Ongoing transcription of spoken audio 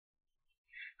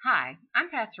Hi,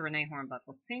 I'm Pastor Renee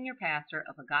Hornbuckle, Senior Pastor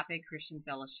of Agape Christian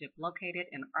Fellowship located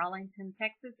in Arlington,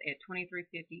 Texas at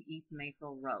 2350 East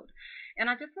Mayfield Road. And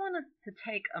I just wanted to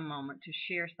take a moment to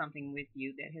share something with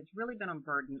you that has really been a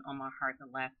burden on my heart the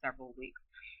last several weeks.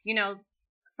 You know,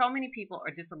 so many people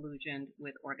are disillusioned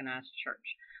with organized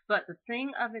church. But the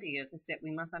thing of it is that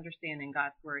we must understand in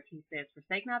God's word, he says,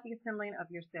 forsake not the assembling of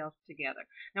yourselves together.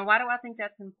 Now, why do I think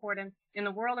that's important? In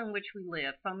the world in which we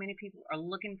live, so many people are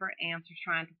looking for answers,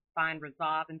 trying to find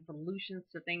resolve and solutions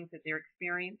to things that they're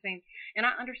experiencing. And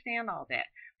I understand all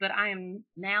that. But I am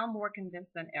now more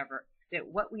convinced than ever that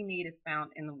what we need is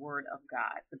found in the Word of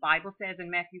God. The Bible says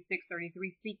in Matthew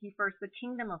 6:33, seek ye first the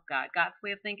kingdom of God. God's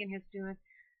way of thinking,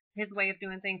 his way of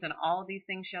doing things, and all these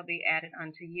things shall be added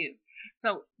unto you.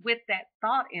 So with that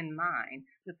thought in mind,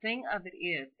 the thing of it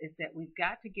is that we've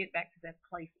got to get back to that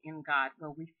place in God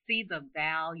where we see the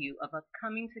value of us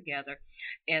coming together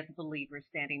as believers,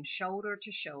 standing shoulder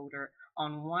to shoulder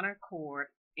on one accord,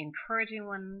 encouraging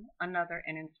one another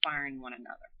and inspiring one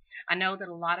another. I know that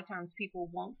a lot of times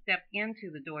people won't step into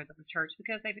the doors of the church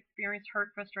because they've experienced hurt,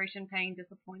 frustration, pain,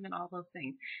 disappointment, all those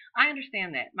things. I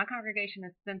understand that. My congregation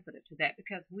is sensitive to that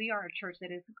because we are a church that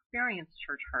has experienced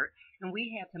church hurt, and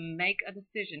we had to make a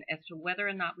decision as to whether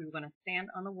or not we were going to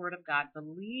stand on the Word of God,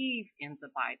 believe in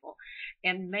the Bible,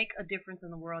 and make a difference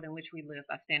in the world in which we live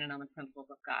by standing on the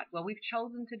principles of God. Well, we've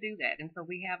chosen to do that, and so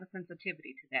we have a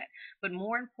sensitivity to that. But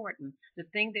more important, the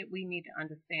thing that we need to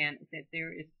understand is that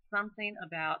there is something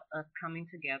about us coming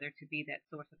together to be that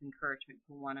source of encouragement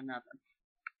for one another.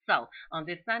 So on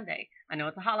this Sunday, I know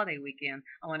it's a holiday weekend,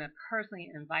 I want to personally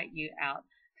invite you out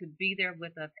to be there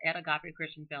with us at Agape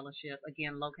Christian Fellowship,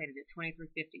 again located at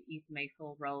 2350 East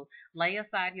Mayfield Road. Lay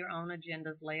aside your own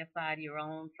agendas, lay aside your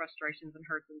own frustrations and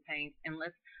hurts and pains, and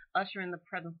let's usher in the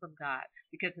presence of God,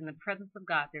 because in the presence of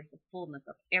God there's the fullness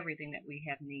of everything that we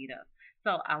have need of.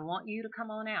 So I want you to come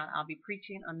on out. I'll be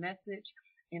preaching a message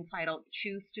entitled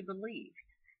Choose to Believe.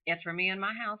 As for me and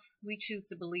my house, we choose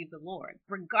to believe the Lord.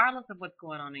 Regardless of what's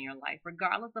going on in your life,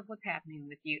 regardless of what's happening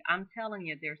with you, I'm telling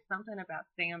you, there's something about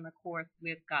staying the course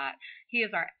with God. He is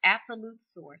our absolute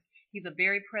source. He's a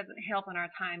very present help in our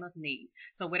time of need.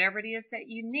 So whatever it is that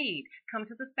you need, come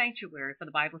to the sanctuary. For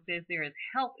the Bible says there is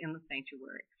help in the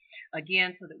sanctuary.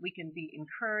 Again, so that we can be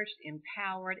encouraged,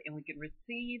 empowered, and we can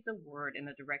receive the word in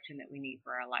the direction that we need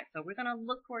for our life. So we're going to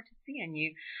look forward to seeing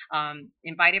you.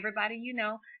 Invite everybody you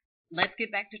know. Let's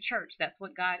get back to church. That's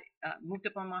what God moved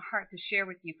up on my heart to share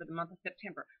with you for the month of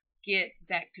September. Get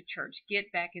back to church.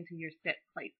 Get back into your set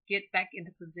place. Get back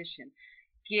into position.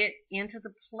 Get into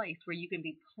the place where you can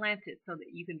be planted so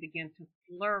that you can begin to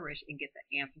flourish and get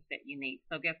the answers that you need.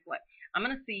 So guess what? I'm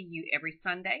going to see you every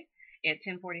Sunday at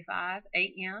 10:45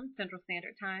 a.m. Central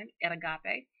Standard Time at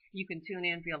Agape. You can tune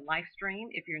in via live stream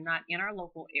if you're not in our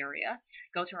local area.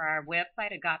 Go to our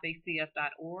website,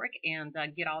 agapecs.org, and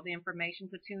get all the information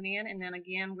to tune in. And then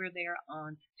again, we're there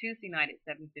on Tuesday night at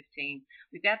 7:15.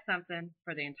 We've got something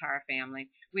for the entire family.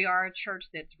 We are a church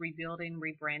that's rebuilding,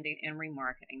 rebranding, and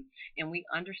remarketing, and we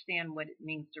understand what it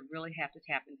means to really have to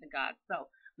tap into God. So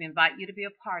we invite you to be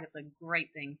a part of the great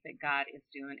things that God is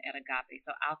doing at Agape.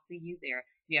 So I'll see you there.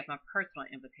 You have my personal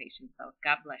invitation. So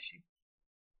God bless you.